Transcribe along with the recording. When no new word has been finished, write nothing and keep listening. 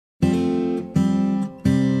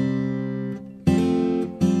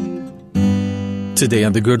Today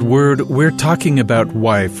on The Good Word, we're talking about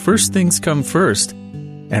why first things come first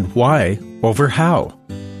and why over how.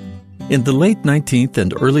 In the late 19th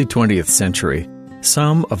and early 20th century,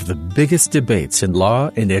 some of the biggest debates in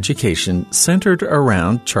law and education centered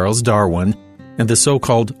around Charles Darwin and the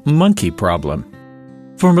so-called monkey problem.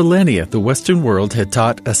 For millennia, the Western world had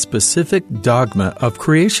taught a specific dogma of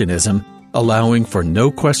creationism, allowing for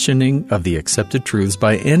no questioning of the accepted truths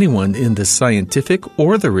by anyone in the scientific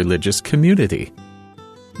or the religious community.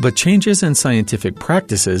 But changes in scientific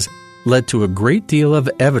practices led to a great deal of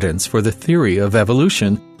evidence for the theory of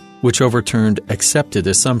evolution, which overturned accepted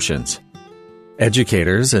assumptions.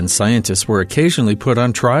 Educators and scientists were occasionally put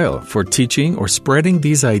on trial for teaching or spreading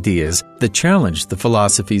these ideas that challenged the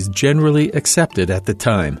philosophies generally accepted at the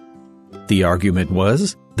time. The argument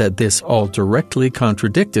was that this all directly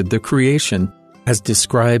contradicted the creation as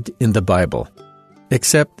described in the Bible.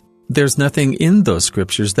 Except there's nothing in those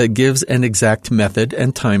scriptures that gives an exact method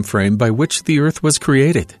and time frame by which the earth was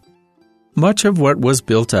created. Much of what was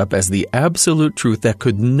built up as the absolute truth that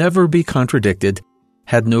could never be contradicted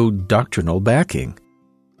had no doctrinal backing.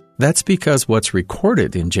 That's because what's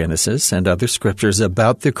recorded in Genesis and other scriptures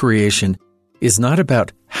about the creation is not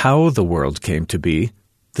about how the world came to be.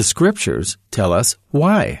 The scriptures tell us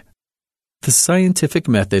why. The scientific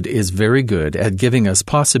method is very good at giving us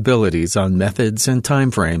possibilities on methods and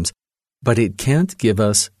time frames, but it can't give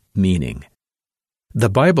us meaning. The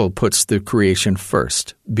Bible puts the creation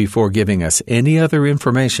first before giving us any other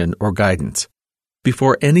information or guidance.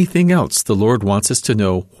 Before anything else, the Lord wants us to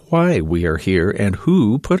know why we are here and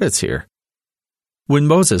who put us here. When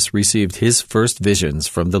Moses received his first visions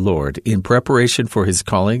from the Lord in preparation for his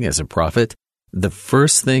calling as a prophet, the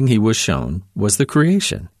first thing he was shown was the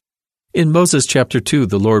creation. In Moses chapter 2,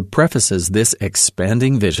 the Lord prefaces this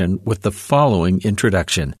expanding vision with the following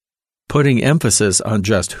introduction, putting emphasis on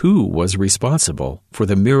just who was responsible for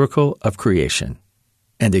the miracle of creation.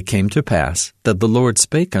 And it came to pass that the Lord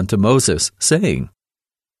spake unto Moses, saying,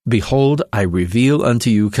 Behold, I reveal unto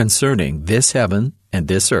you concerning this heaven and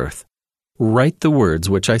this earth. Write the words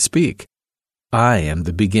which I speak. I am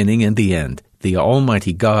the beginning and the end, the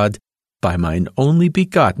Almighty God. By mine only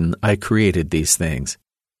begotten I created these things.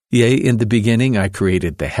 Yea, in the beginning I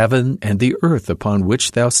created the heaven and the earth upon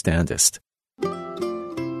which thou standest.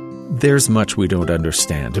 There's much we don't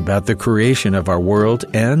understand about the creation of our world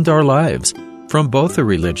and our lives, from both a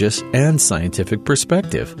religious and scientific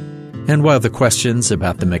perspective. And while the questions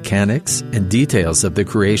about the mechanics and details of the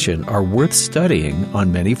creation are worth studying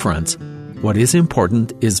on many fronts, what is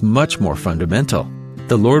important is much more fundamental.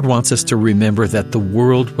 The Lord wants us to remember that the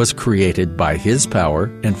world was created by His power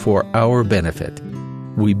and for our benefit.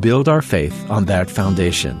 We build our faith on that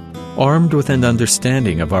foundation, armed with an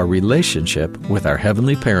understanding of our relationship with our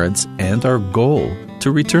heavenly parents and our goal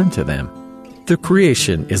to return to them. The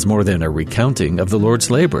creation is more than a recounting of the Lord's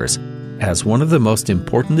labors. As one of the most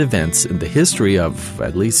important events in the history of,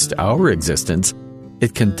 at least our existence,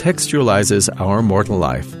 it contextualizes our mortal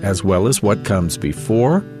life as well as what comes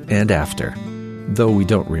before and after. Though we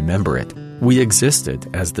don't remember it, we existed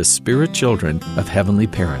as the spirit children of heavenly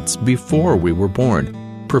parents before we were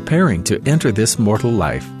born, preparing to enter this mortal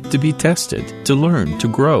life, to be tested, to learn, to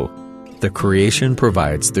grow. The creation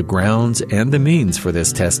provides the grounds and the means for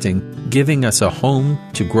this testing, giving us a home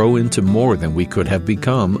to grow into more than we could have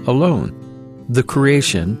become alone. The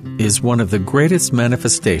creation is one of the greatest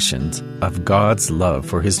manifestations of God's love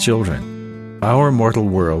for His children. Our mortal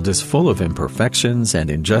world is full of imperfections and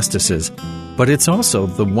injustices, but it's also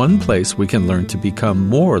the one place we can learn to become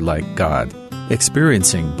more like God,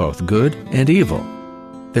 experiencing both good and evil.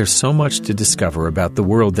 There's so much to discover about the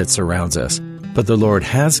world that surrounds us, but the Lord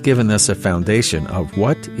has given us a foundation of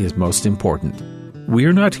what is most important.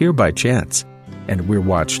 We're not here by chance, and we're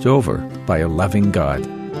watched over by a loving God.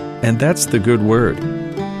 And that's the good word.